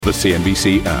The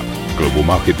CNBC app. Global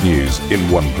market news in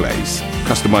one place.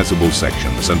 Customizable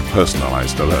sections and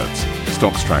personalized alerts.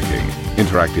 Stocks tracking,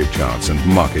 interactive charts and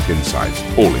market insights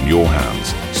all in your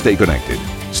hands. Stay connected.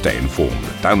 Stay informed.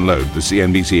 Download the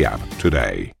CNBC app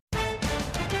today.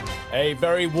 A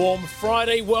very warm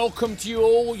Friday. Welcome to you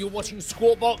all. You're watching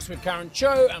Squawk Box with Karen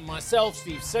Cho and myself,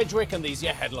 Steve Sedgwick, and these are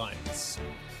your headlines.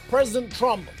 President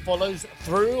Trump follows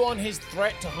through on his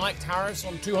threat to hike tariffs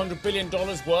on $200 billion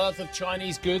worth of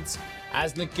Chinese goods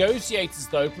as negotiators,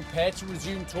 though, prepare to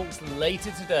resume talks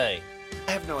later today.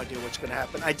 I have no idea what's going to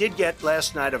happen. I did get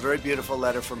last night a very beautiful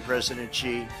letter from President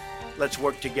Xi. Let's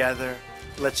work together.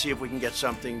 Let's see if we can get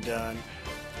something done.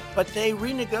 But they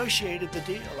renegotiated the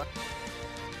deal.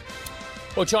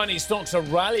 Well, Chinese stocks are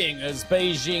rallying as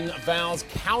Beijing vows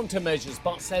countermeasures,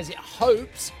 but says it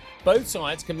hopes both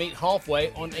sides can meet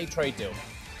halfway on a trade deal.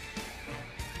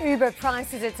 Uber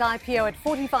prices its IPO at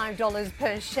 $45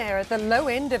 per share at the low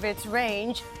end of its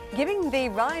range, giving the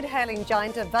ride-hailing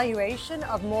giant a valuation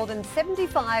of more than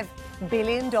 $75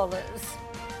 billion.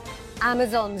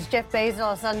 Amazon's Jeff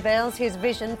Bezos unveils his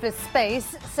vision for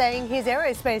space, saying his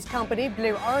aerospace company,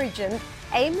 Blue Origin,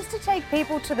 aims to take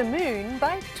people to the moon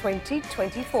by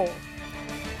 2024.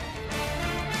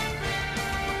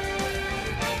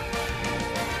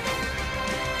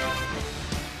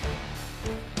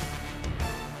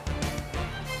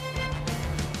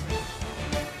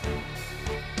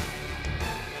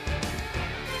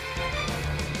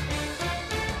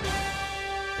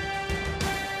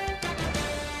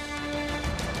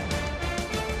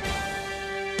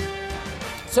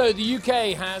 So the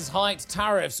UK has hiked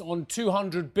tariffs on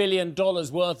 $200 billion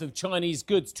worth of Chinese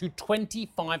goods to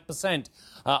 25%,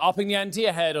 upping the ante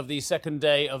ahead of the second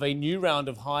day of a new round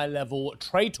of high-level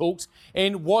trade talks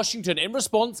in Washington. In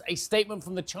response, a statement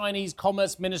from the Chinese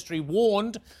Commerce Ministry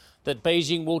warned that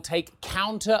Beijing will take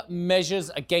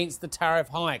countermeasures against the tariff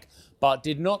hike, but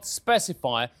did not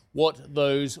specify what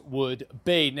those would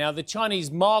be. Now, the Chinese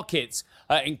markets,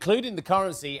 including the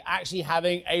currency, actually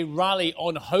having a rally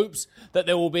on hopes that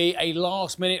there will be a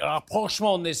last-minute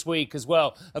rapprochement this week as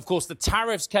well. Of course, the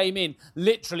tariffs came in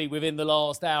literally within the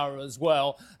last hour as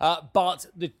well. But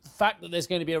the fact that there's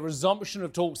going to be a resumption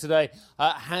of talks today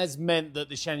has meant that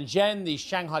the Shenzhen, the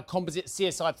Shanghai Composite,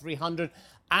 CSI 300,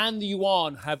 and the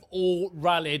yuan have all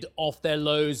rallied off their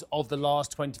lows of the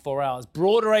last 24 hours.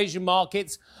 Broader Asian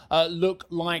markets look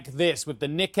like this, with the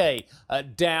Nikkei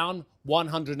down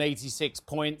 186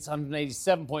 points,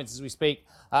 187 points as we speak,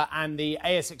 and the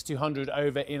ASX 200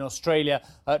 over in Australia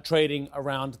trading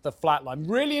around the flat line.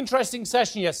 Really interesting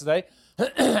session yesterday.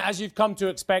 As you've come to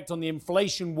expect on the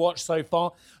inflation watch so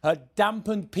far,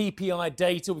 dampened PPI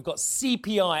data. We've got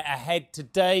CPI ahead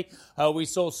today. We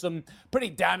saw some pretty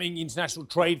damning international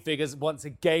trade figures once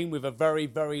again with a very,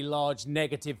 very large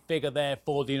negative figure there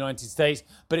for the United States.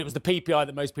 But it was the PPI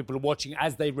that most people are watching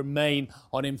as they remain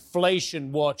on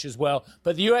inflation watch as well.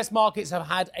 But the US markets have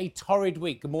had a torrid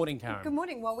week. Good morning, Karen. Good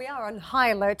morning. Well, we are on high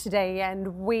alert today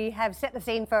and we have set the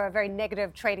scene for a very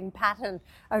negative trading pattern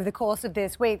over the course of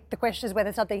this week. The question is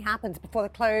whether something happens before the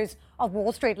close of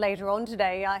Wall Street later on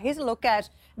today. Here's a look at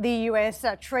the US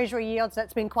Treasury yields.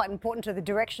 That's been quite important to the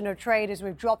direction of trade as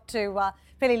we've dropped to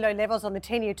fairly low levels on the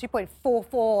 10-year,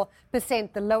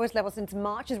 2.44%. The lowest level since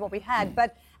March is what we had.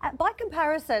 But by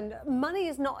comparison, money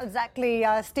is not exactly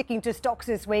sticking to stocks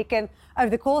this week. And over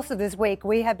the course of this week,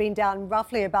 we have been down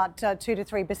roughly about 2 to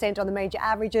 3% on the major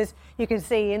averages. You can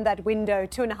see in that window,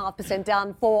 2.5%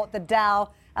 down for the Dow.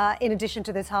 In addition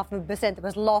to this 0.5% that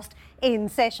was lost in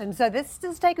session. So this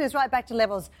has taken us right back to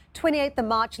levels. 28th of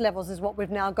March levels is what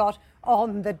we've now got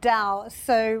on the Dow.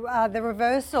 So the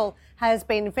reversal has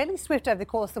been fairly swift over the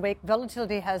course of the week.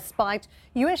 Volatility has spiked.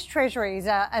 US Treasuries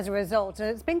as a result.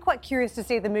 It's been quite curious to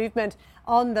see the movement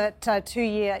on that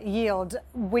 2-year yield,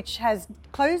 which has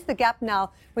closed the gap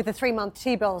now with the 3-month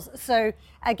T-bills. So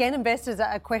again, investors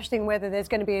are questioning whether there's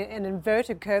going to be an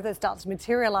inverted curve that starts to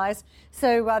materialize.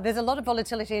 So there's a lot of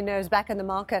volatility and nerves back in the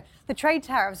market. The trade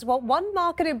tariffs, well, one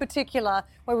market in particular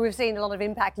where we've seen a lot of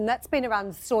impact, and that's been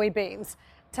around soybeans.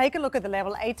 Take a look at the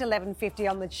level, 8 to 11.50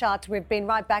 on the chart. We've been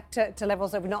right back to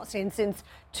levels that we've not seen since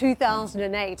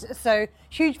 2008. So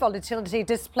huge volatility,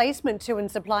 displacement too in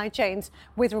supply chains,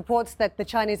 with reports that the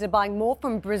Chinese are buying more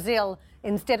from Brazil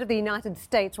instead of the United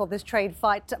States while this trade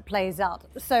fight plays out.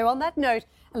 So on that note,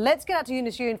 let's get out to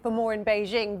Eunice Yoon for more in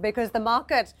Beijing, because the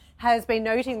market has been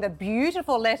noting the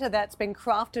beautiful letter that's been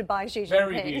crafted by Xi Jinping.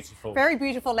 Very beautiful. Very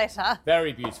beautiful letter.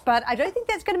 Very beautiful. But I don't think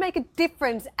that's going to make a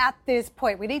difference at this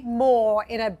point. We need more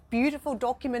in a beautiful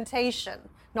documentation,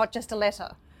 not just a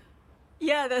letter.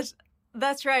 Yeah,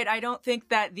 that's right. I don't think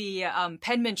that the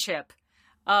penmanship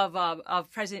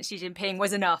of President Xi Jinping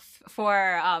was enough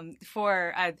for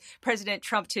President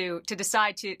Trump to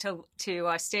decide to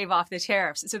stave off the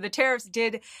tariffs. So the tariffs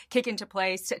did kick into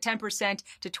place, 10%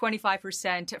 to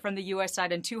 25% from the U.S.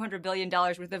 side on $200 billion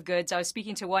worth of goods. I was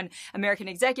speaking to one American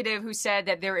executive who said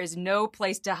that there is no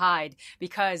place to hide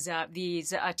because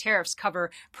these tariffs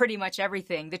cover pretty much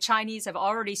everything. The Chinese have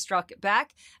already struck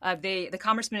back. The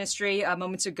Commerce Ministry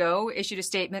moments ago issued a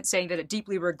statement saying that it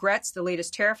deeply regrets the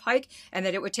latest tariff hike and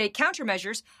that it would take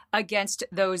countermeasures against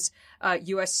those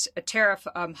U.S. tariff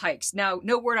hikes. Now,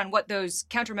 no word on what those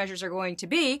countermeasures are going to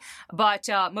be, but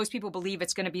most people believe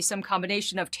it's going to be some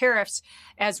combination of tariffs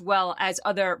as well as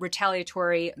other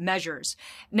retaliatory measures.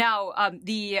 Now,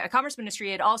 the Commerce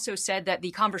Ministry had also said that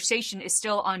the conversation is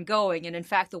still ongoing. And in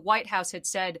fact, the White House had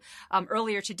said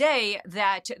earlier today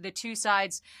that the two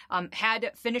sides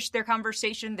had finished their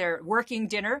conversation, their working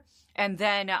dinner. And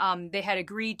then they had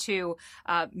agreed to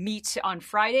meet on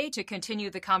Friday to continue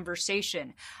the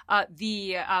conversation.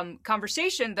 The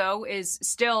conversation, though, is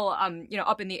still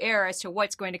up in the air as to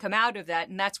what's going to come out of that.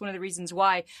 And that's one of the reasons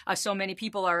why so many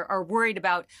people are worried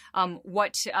about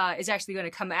what is actually going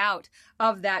to come out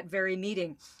of that very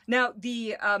meeting. Now,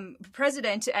 the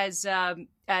president, as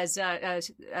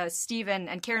Steve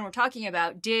and Karen were talking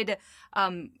about, did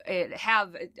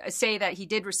say that he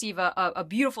did receive a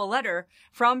beautiful letter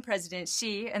from President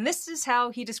Xi, and this is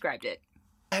how he described it.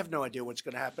 I have no idea what's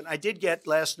going to happen. I did get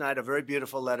last night a very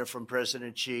beautiful letter from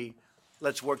President Xi.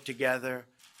 Let's work together.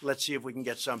 Let's see if we can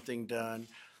get something done.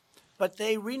 But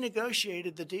they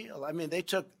renegotiated the deal. I mean, they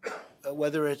took,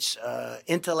 whether it's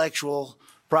intellectual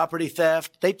property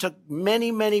theft, they took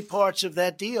many, many parts of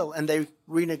that deal and they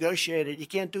renegotiated. You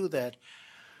can't do that.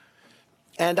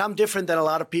 And I'm different than a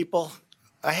lot of people.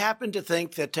 I happen to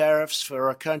think that tariffs for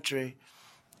a country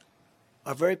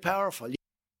are very powerful.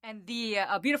 And the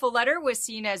beautiful letter was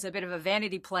seen as a bit of a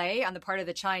vanity play on the part of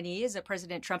the Chinese.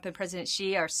 President Trump and President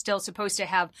Xi are still supposed to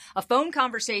have a phone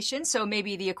conversation, so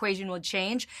maybe the equation will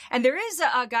change. And there is,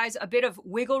 guys, a bit of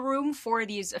wiggle room for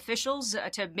these officials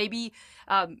to maybe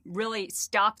really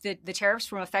stop the tariffs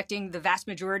from affecting the vast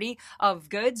majority of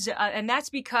goods. And that's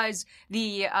because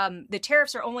the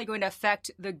tariffs are only going to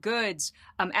affect the goods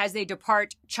as they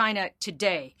depart China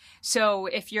today. So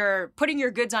if you're putting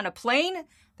your goods on a plane,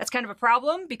 that's kind of a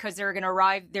problem because they're going to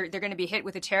arrive, they're going to be hit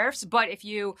with the tariffs. But if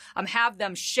you have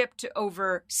them shipped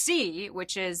over sea,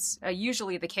 which is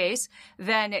usually the case,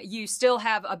 then you still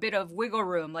have a bit of wiggle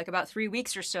room, like about 3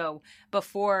 weeks or so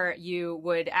before you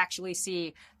would actually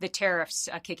see the tariffs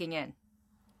kicking in.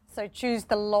 So choose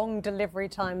the long delivery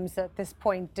times at this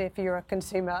point if you're a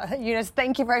consumer. Eunice,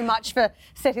 thank you very much for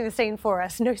setting the scene for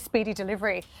us. No speedy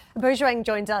delivery. Bo Zhuang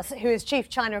joins us, who is Chief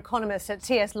China Economist at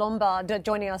TS Lombard,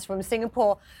 joining us from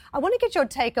Singapore. I want to get your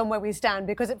take on where we stand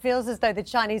because it feels as though the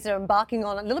Chinese are embarking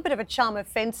on a little bit of a charm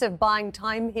offensive, buying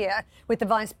time here with the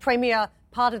Vice Premier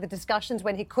part of the discussions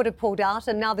when he could have pulled out,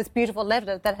 and now this beautiful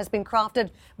letter that has been crafted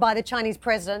by the Chinese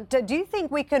president. Do you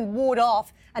think we can ward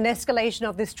off an escalation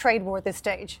of this trade war at this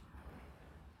stage?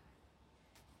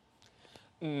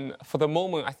 For the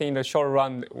moment, I think in the short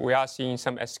run, we are seeing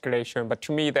some escalation. But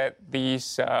to me, that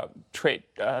these trade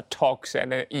talks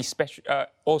and especially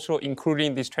also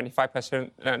including this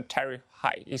 25% tariff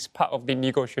hike is part of the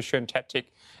negotiation tactic.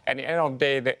 At the end of the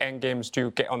day, the end game is to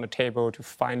get on the table to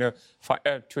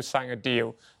to sign a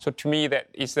deal. So to me, that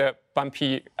is a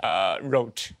bumpy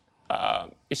road.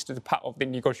 It's the part of the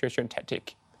negotiation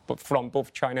tactic, but from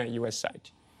both China and U.S.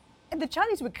 side. The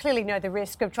Chinese would clearly know the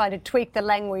risk of trying to tweak the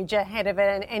language ahead of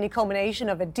any culmination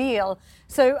of a deal.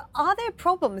 So are there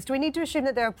problems? Do we need to assume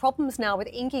that there are problems now with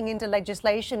inking into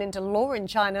legislation, into law in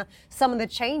China, some of the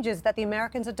changes that the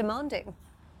Americans are demanding?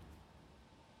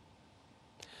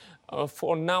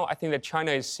 For now, I think that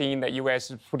China is seeing that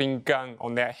U.S. is putting gun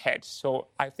on their head. So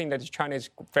I think that China is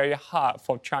very hard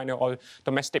for China, or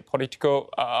domestic political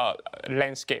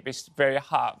landscape is very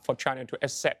hard for China to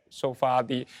accept so far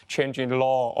the change in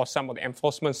law or some of the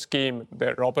enforcement scheme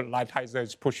that Robert Lighthizer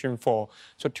is pushing for.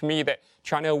 So to me, that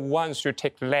China wants to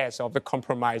take less of the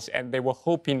compromise, and they were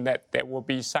hoping that there will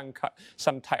be some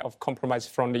type of compromise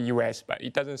from the U.S., but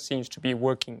it doesn't seem to be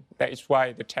working. That is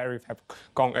why the tariff have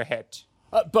gone ahead.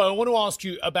 Bo, I want to ask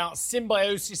you about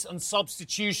symbiosis and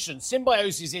substitution.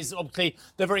 Symbiosis is obviously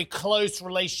the very close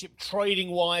relationship,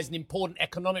 trading-wise, an important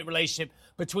economic relationship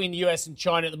between the US and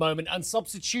China at the moment, and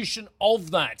substitution of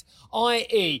that,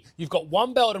 i.e., you've got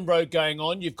One Belt and Road going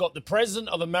on, you've got the President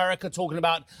of America talking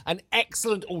about an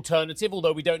excellent alternative,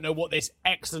 although we don't know what this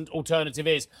excellent alternative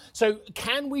is. So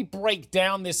can we break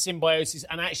down this symbiosis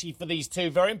and actually for these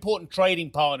two very important trading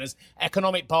partners,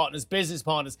 economic partners, business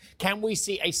partners, can we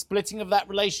see a splitting of that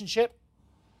relationship?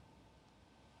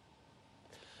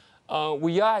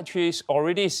 We are actually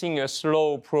already seeing a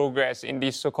slow progress in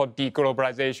this so-called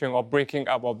deglobalization or breaking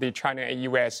up of the China and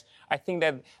U.S. I think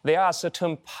that there are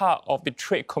certain part of the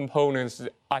trade components.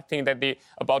 I think that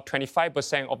about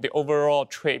 25% of the overall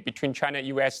trade between China and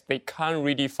U.S., they can't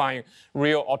really find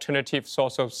real alternative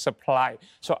source of supply.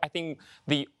 So I think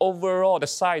the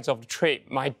size of the trade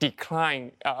might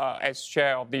decline as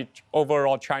share of the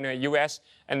overall China and U.S.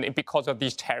 and because of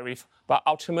these tariffs. But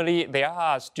ultimately, there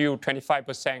are still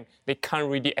 25%. They can't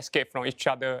really escape from each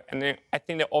other. And then I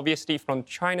think that obviously from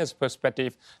China's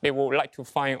perspective, they would like to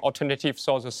find alternative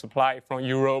sources of supply from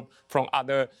Europe, from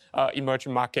other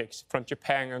emerging markets, from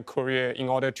Japan and Korea, in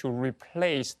order to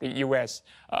replace the U.S.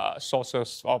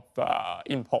 Sources of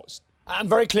imports. And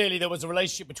very clearly, there was a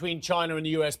relationship between China and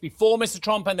the US before Mr.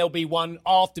 Trump, and there'll be one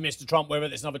after Mr. Trump, whether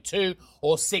it's another 2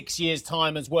 or 6 years'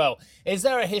 time as well. Is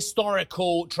there a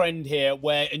historical trend here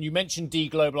where, and you mentioned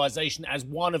deglobalization as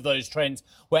one of those trends,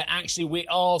 where actually we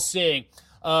are seeing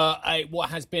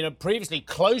what has been a previously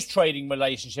close trading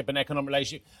relationship and economic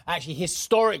relationship actually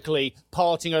historically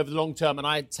parting over the long term? And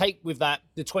I take with that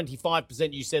the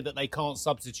 25% you said that they can't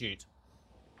substitute.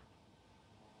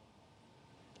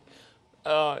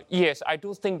 Yes, I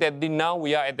do think that now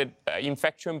we are at the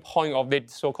inflection point of the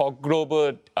so-called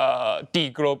global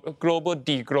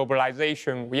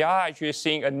deglobalization. We are actually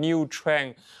seeing a new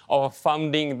trend of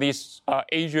founding these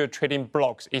Asia trading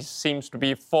blocks. It seems to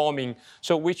be forming.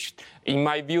 So which, in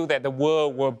my view, that the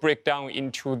world will break down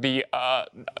into the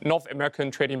North American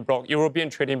trading bloc,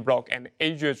 European trading bloc, and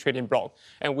Asia trading bloc.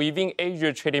 And within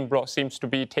Asia trading bloc seems to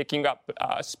be taking up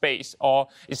space or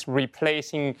is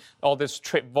replacing all this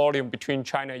trade volume between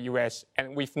China and U.S.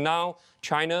 And with now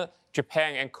China,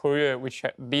 Japan, and Korea, which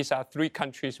these are 3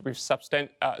 countries with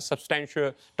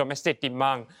substantial domestic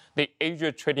demand, the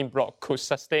Asia trading bloc could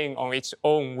sustain on its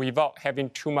own without having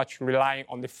too much relying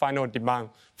on the final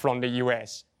demand from the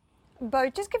U.S.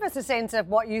 Bo, just give us a sense of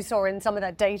what you saw in some of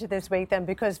that data this week then,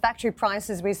 because factory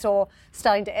prices we saw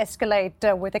starting to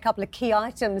escalate with a couple of key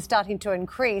items starting to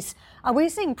increase. Are we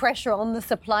seeing pressure on the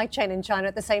supply chain in China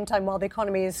at the same time while the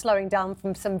economy is slowing down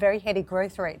from some very heady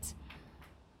growth rates?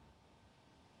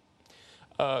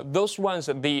 Those ones,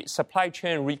 the supply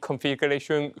chain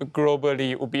reconfiguration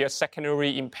globally will be a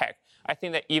secondary impact. I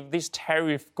think that if this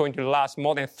tariff going to last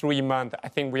more than 3 months, I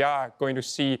think we are going to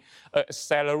see an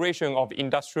acceleration of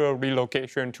industrial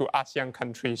relocation to ASEAN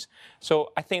countries.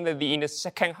 So I think that in the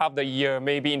second half of the year,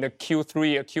 maybe in the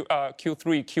Q3,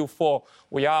 Q4,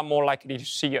 we are more likely to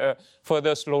see a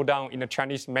further slowdown in the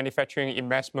Chinese manufacturing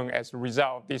investment as a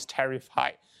result of this tariff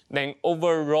hike. Then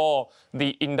overall,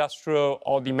 the industrial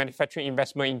or the manufacturing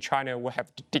investment in China will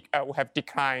have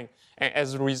declined. And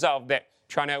as a result of that,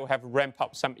 China will have ramped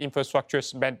up some infrastructure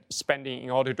spending in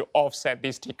order to offset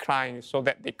this decline so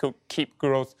that they could keep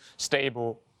growth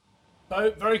stable.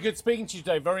 Bo, very good speaking to you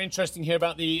today. Very interesting here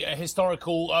about the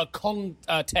historical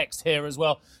context here as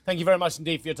well. Thank you very much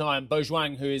indeed for your time. Bo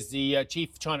Zhuang, who is the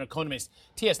chief China economist.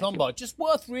 T.S. Lombard, just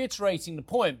worth reiterating the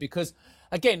point because,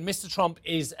 again, Mr. Trump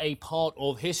is a part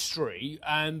of history,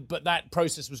 but that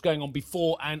process was going on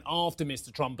before and after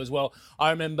Mr. Trump as well.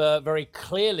 I remember very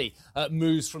clearly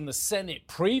moves from the Senate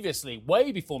previously,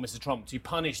 way before Mr. Trump, to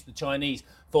punish the Chinese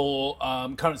for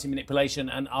currency manipulation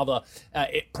and other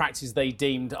practices they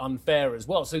deemed unfair as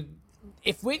well. So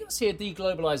if we're going to see a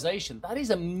deglobalization, that is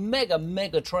a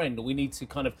mega trend we need to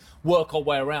kind of work our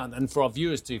way around, and for our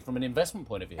viewers too, from an investment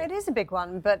point of view. It is a big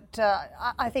one, but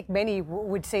I think many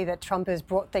would see that Trump has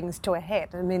brought things to a head.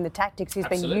 I mean, the tactics he's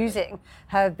been using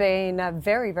have been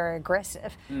very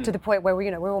aggressive to the point where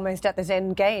we're almost at this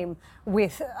end game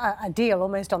with a deal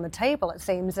almost on the table, it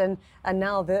seems, and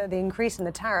now the increase in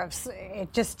the tariffs,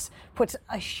 it just puts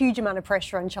a huge amount of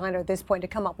pressure on China at this point to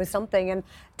come up with something.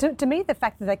 And to me, the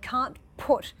fact that they can't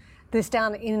put this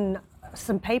down in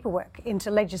some paperwork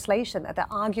into legislation, that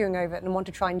they're arguing over it and want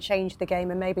to try and change the game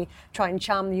and maybe try and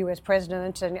charm the US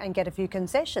president and get a few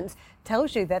concessions,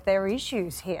 tells you that there are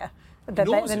issues here, that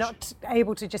they're not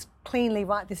able to just cleanly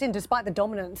write this in, despite the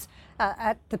dominance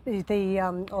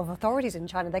of authorities in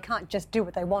China. They can't just do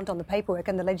what they want on the paperwork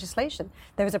and the legislation.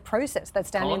 There is a process that's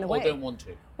standing in the way. Or don't want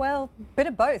to? Well, a bit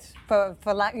of both for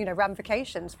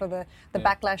ramifications, for the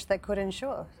backlash that could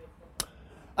ensure.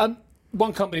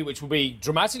 One company which will be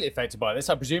dramatically affected by this,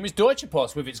 I presume, is Deutsche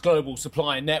Post with its global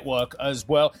supply network as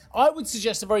well. I would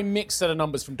suggest a very mixed set of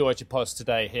numbers from Deutsche Post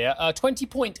today here.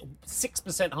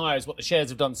 20.6% higher is what the shares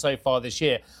have done so far this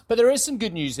year. But there is some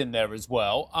good news in there as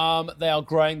well. They are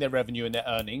growing their revenue and their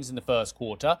earnings in the first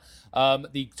quarter.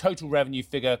 The total revenue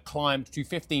figure climbed to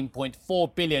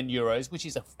 15.4 billion euros, which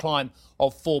is a climb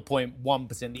of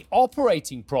 4.1%. The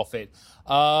operating profit,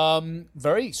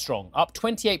 very strong, up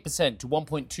 28% to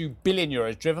 1.2 billion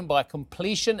euros, driven by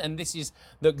completion, and this is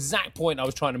the exact point I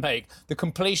was trying to make, the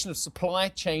completion of supply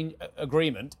chain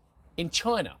agreement in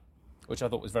China, which I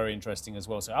thought was very interesting as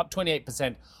well. So up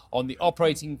 28% on the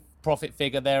operating profit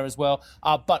figure there as well.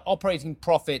 But operating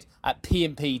profit at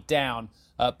P&P down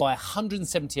by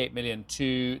 178 million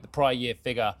to the prior year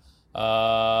figure,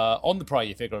 on the prior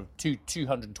year figure of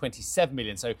 227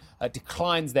 million. So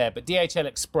declines there. But DHL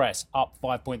Express up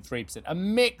 5.3%. A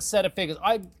mixed set of figures.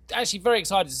 I'm actually very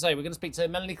excited to say we're going to speak to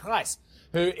Melanie Kreis,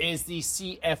 who is the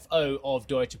CFO of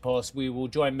Deutsche Post. We will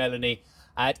join Melanie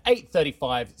at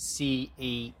 8:35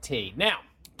 CET. Now,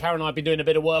 Karen and I have been doing a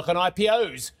bit of work on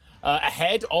IPOs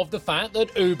ahead of the fact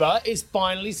that Uber is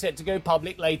finally set to go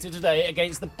public later today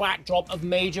against the backdrop of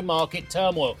major market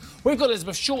turmoil. We've got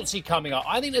Elizabeth Schultze coming up.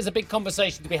 I think there's a big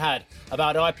conversation to be had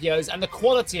about IPOs and the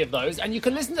quality of those, and you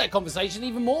can listen to that conversation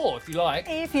even more if you like.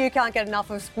 If you can't get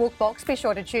enough of Squawk Box, be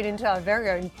sure to tune into our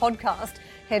very own podcast.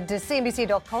 Head to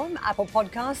cnbc.com, Apple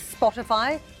Podcasts,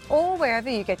 Spotify, or wherever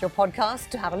you get your podcasts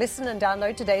to have a listen and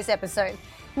download today's episode.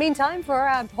 Meantime, for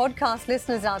our podcast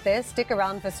listeners out there, stick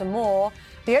around for some more.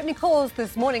 The opening calls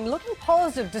this morning looking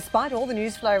positive despite all the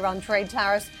news flow around trade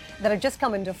tariffs that have just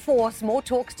come into force. More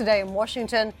talks today in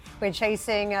Washington. We're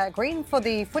chasing green for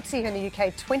the FTSE here in the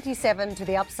UK, 27 to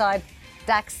the upside.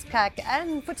 DAX, CAC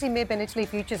and FTSE MIB and Italy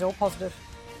futures all positive.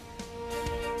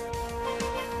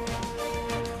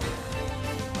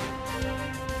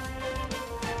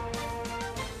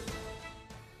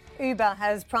 Uber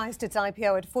has priced its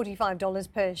IPO at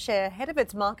 $45 per share ahead of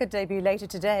its market debut later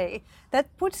today.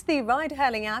 That puts the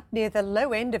ride-hailing app near the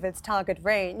low end of its target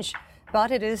range.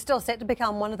 But it is still set to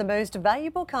become one of the most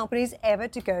valuable companies ever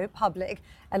to go public.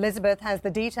 Elizabeth has the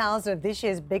details of this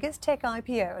year's biggest tech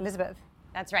IPO. Elizabeth.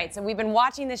 That's right. So we've been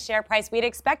watching this share price. We had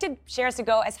expected shares to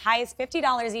go as high as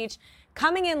 $50 each,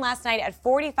 coming in last night at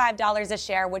 $45 a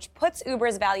share, which puts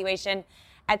Uber's valuation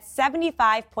at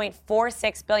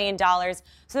 $75.46 billion.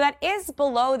 So that is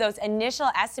below those initial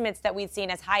estimates that we'd seen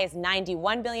as high as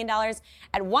 $91 billion.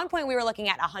 At one point, we were looking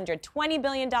at $120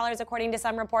 billion, according to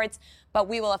some reports. But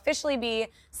we will officially be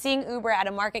seeing Uber at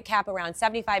a market cap around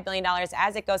 $75 billion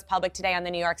as it goes public today on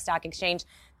the New York Stock Exchange.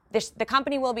 The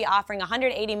company will be offering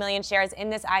 180 million shares in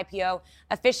this IPO,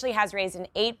 officially has raised an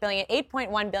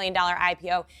 $8.1 billion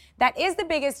IPO. That is the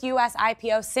biggest U.S.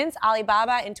 IPO since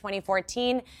Alibaba in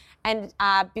 2014. And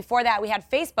before that, we had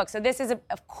Facebook. So this is,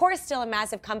 of course, still a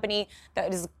massive company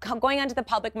that is going onto the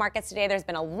public markets today. There's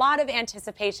been a lot of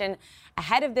anticipation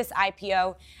ahead of this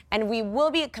IPO. And we will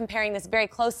be comparing this very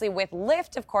closely with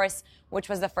Lyft, of course, which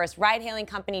was the first ride-hailing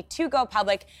company to go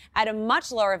public at a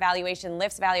much lower valuation.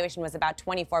 Lyft's valuation was about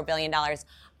 $24 billion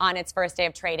on its first day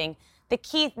of trading. The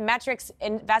key metrics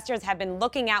investors have been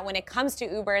looking at when it comes to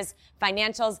Uber's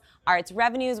financials are its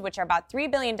revenues, which are about $3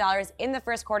 billion in the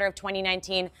first quarter of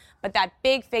 2019. But that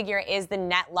big figure is the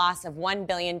net loss of $1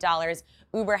 billion.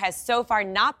 Uber has so far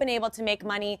not been able to make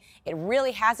money. It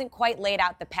really hasn't quite laid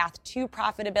out the path to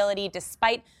profitability,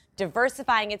 despite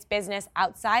diversifying its business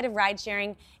outside of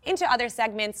ride-sharing into other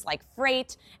segments like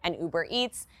freight and Uber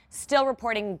Eats, still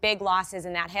reporting big losses,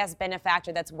 and that has been a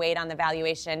factor that's weighed on the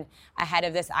valuation ahead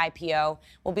of this IPO.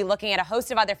 We'll be looking at a host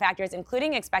of other factors,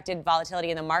 including expected volatility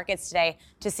in the markets today,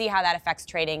 to see how that affects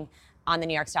trading on the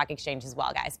New York Stock Exchange as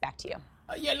well, guys. Back to you.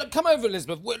 Yeah, look, come over,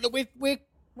 Elizabeth.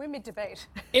 We're mid-debate.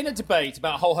 In a debate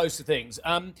about a whole host of things.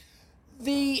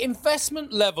 The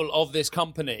investment level of this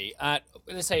company at,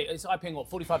 let's say, it's IPOing, what,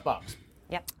 $45?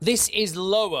 Yep. This is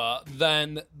lower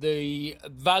than the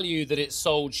value that it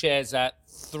sold shares at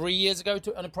 3 years ago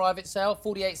on a private sale,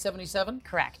 48.77.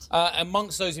 Correct.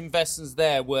 Amongst those investors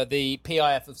there were the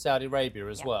PIF of Saudi Arabia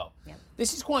as well. Yep.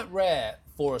 This is quite rare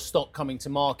for a stock coming to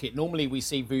market. Normally we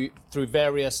see through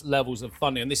various levels of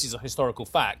funding, and this is a historical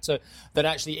fact, so that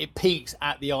actually it peaks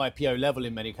at the IPO level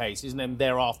in many cases, and then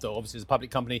thereafter, obviously as a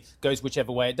public company, goes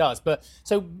whichever way it does. But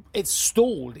so it's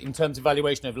stalled in terms of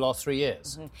valuation over the last 3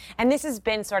 years. Mm-hmm. And this has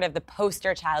been sort of the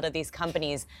poster child of these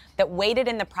companies that waited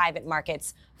in the private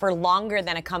markets for longer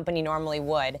than a company normally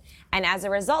would. And as a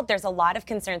result, there's a lot of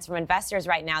concerns from investors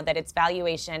right now that its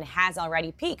valuation has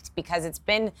already peaked because it's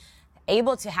been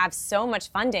able to have so much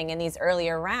funding in these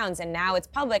earlier rounds, and now it's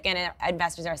public, and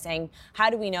investors are saying, how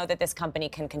do we know that this company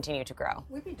can continue to grow?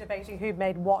 We've been debating who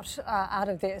made what out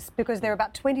of this, because there are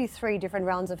about 23 different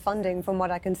rounds of funding from what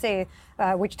I can see,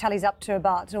 which tallies up to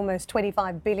about almost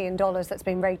 $25 billion that's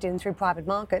been raked in through private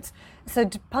markets. So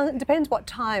it depends what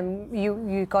time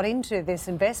you got into this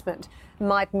investment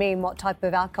might mean what type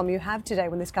of outcome you have today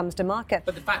when this comes to market.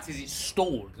 But the fact is it's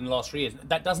stalled in the last 3 years.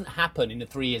 That doesn't happen in the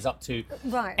 3 years up to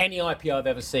any IPO I've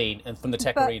ever seen and from the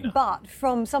tech arena. But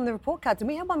from some of the report cards, and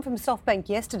we had one from SoftBank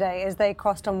yesterday as they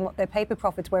crossed on what their paper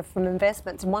profits were from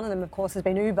investments. And one of them, of course, has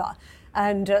been Uber.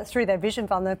 And through their Vision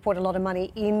Fund, they've put a lot of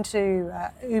money into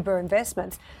Uber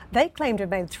investments. They claim to have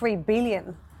made $3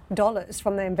 billion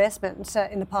from their investments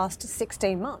in the past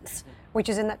 16 months, which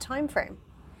is in that time frame.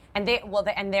 And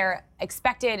their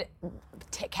expected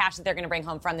cash that they're going to bring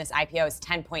home from this IPO is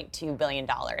 $10.2 billion.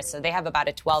 So they have about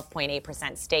a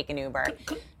 12.8% stake in Uber.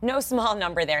 No small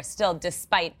number there still,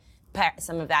 despite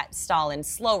some of that stall and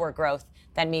slower growth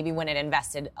than maybe when it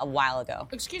invested a while ago.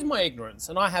 Excuse my ignorance,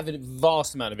 and I have a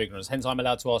vast amount of ignorance, hence I'm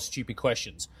allowed to ask stupid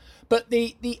questions. But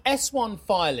the S1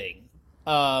 filing,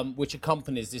 which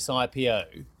accompanies this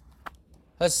IPO,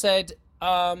 has said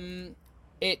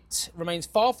it remains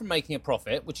far from making a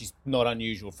profit, which is not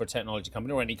unusual for a technology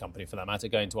company or any company for that matter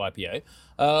going to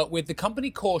IPO, with the company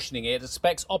cautioning it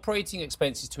expects operating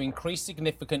expenses to increase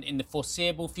significantly in the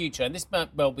foreseeable future, and this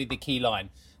might well be the key line,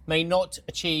 may not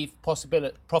achieve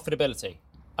profitability.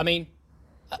 I mean,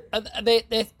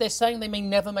 they're saying they may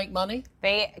never make money?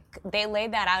 They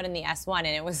laid that out in the S1, and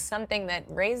it was something that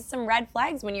raised some red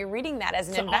flags when you're reading that as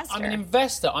an investor. I'm an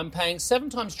investor. I'm paying 7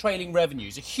 times trailing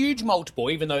revenues, a huge multiple,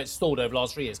 even though it's stalled over the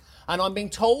last 3 years. And I'm being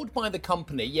told by the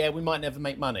company, yeah, we might never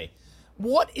make money.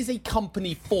 What is a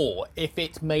company for if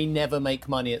it may never make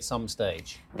money at some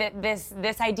stage?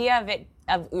 This idea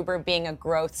of Uber being a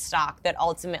growth stock that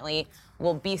ultimately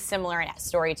will be similar in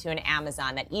story to an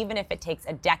Amazon, that even if it takes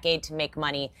a decade to make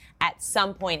money, at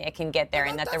some point it can get there,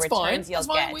 and that the returns you'll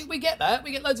get. We get that.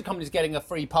 We get loads of companies getting a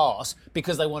free pass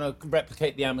because they want to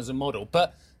replicate the Amazon model.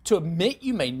 But to admit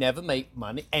you may never make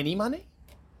money, any money?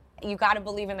 You got to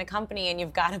believe in the company, and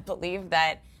you've got to believe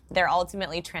that they're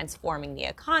ultimately transforming the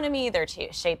economy. They're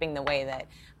shaping the way that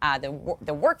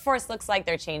the workforce looks like.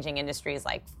 They're changing industries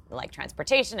like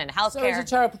transportation and healthcare. So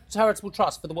it's a charitable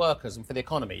trust for the workers and for the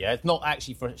economy, yeah? It's not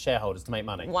actually for shareholders to make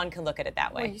money. One can look at it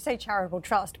that way. Well, you say charitable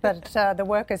trust, but the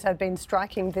workers have been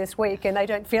striking this week, and they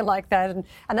don't feel like that. And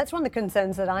that's one of the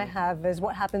concerns that I have, is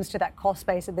what happens to that cost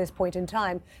base at this point in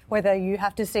time, whether you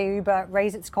have to see Uber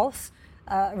raise its costs,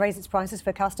 raise its prices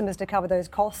for customers to cover those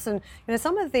costs. And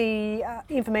some of the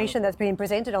information that's been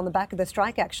presented on the back of the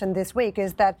strike action this week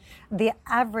is that the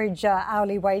average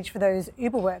hourly wage for those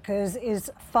Uber workers is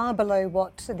far below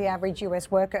what the average US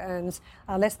worker earns.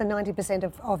 Less than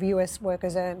 90% of US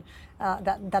workers earn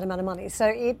that amount of money.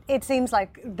 So it seems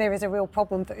like there is a real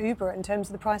problem for Uber in terms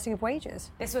of the pricing of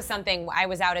wages. This was something, I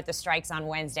was out at the strikes on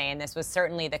Wednesday, and this was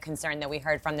certainly the concern that we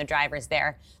heard from the drivers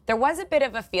there. There was a bit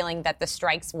of a feeling that the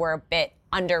strikes were a bit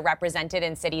underrepresented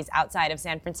in cities outside of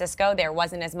San Francisco. There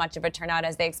wasn't as much of a turnout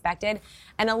as they expected.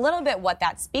 And a little bit what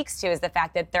that speaks to is the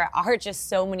fact that there are just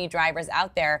so many drivers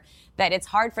out there that it's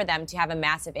hard for them to have a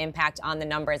massive impact on the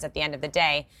numbers at the end of the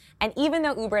day. And even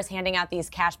though Uber is handing out these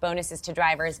cash bonuses to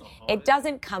drivers, it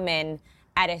doesn't come in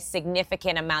at a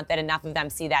significant amount that enough of them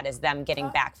see that as them getting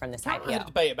back from this IPO. I had a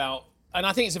debate about, and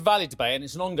I think it's a valid debate, and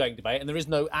it's an ongoing debate, and there is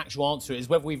no actual answer to it, is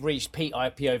whether we've reached peak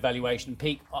IPO valuation,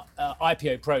 peak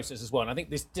IPO process as well. And I think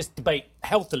this debate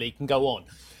healthily can go on.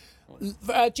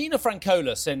 Gina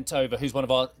Francola sent over, who's one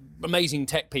of our amazing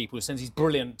tech people, who sends these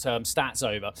brilliant stats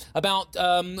over, about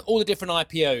all the different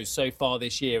IPOs so far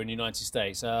this year in the United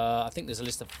States. I think there's a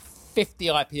list of 50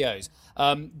 IPOs,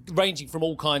 ranging from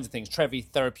all kinds of things. Trevi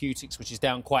Therapeutics, which is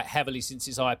down quite heavily since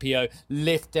its IPO.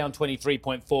 Lyft down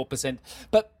 23.4%.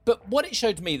 But what it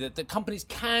showed to me that companies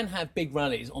can have big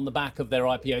rallies on the back of their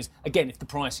IPOs. Again, if the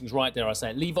pricing's right, dare I say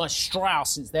it. Levi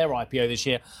Strauss, since their IPO this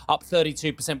year, up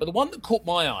 32%. But the one that caught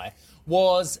my eye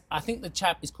was, I think the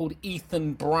chap is called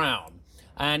Ethan Brown.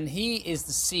 And he is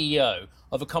the CEO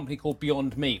of a company called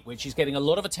Beyond Meat, which is getting a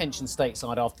lot of attention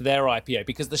stateside after their IPO,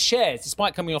 because the shares,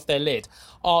 despite coming off their lid,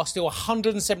 are still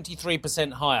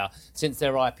 173% higher since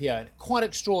their IPO. Quite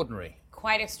extraordinary.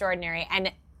 Quite extraordinary.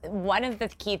 And one of the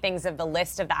key things of the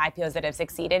list of the IPOs that have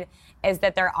succeeded is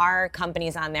that there are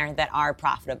companies on there that are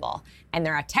profitable, and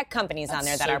there are tech companies on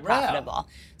there that are profitable.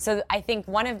 So I think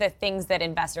one of the things that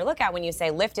investors look at when you say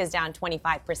Lyft is down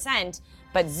 25%,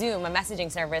 but Zoom, a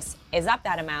messaging service, is up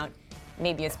that amount,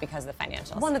 maybe it's because of the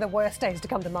financials. One of the worst days to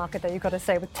come to market, though, you've got to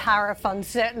say, with tariff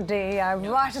uncertainty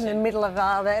right in the middle of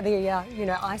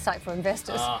the eyesight for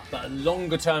investors. But a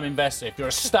longer-term investor, if you're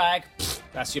a stag,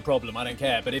 that's your problem. I don't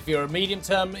care. But if you're a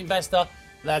medium-term investor,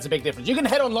 that's a big difference. You can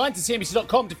head online to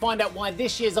cnbc.com to find out why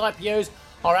this year's IPOs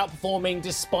are outperforming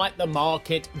despite the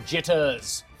market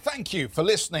jitters. Thank you for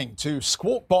listening to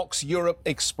Squawk Box Europe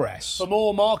Express. For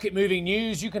more market-moving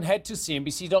news, you can head to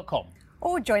cnbc.com.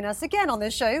 Or join us again on the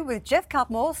show with Jeff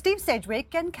Cutmore, Steve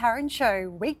Sedgwick and Karen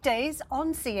Cho, weekdays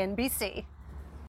on CNBC.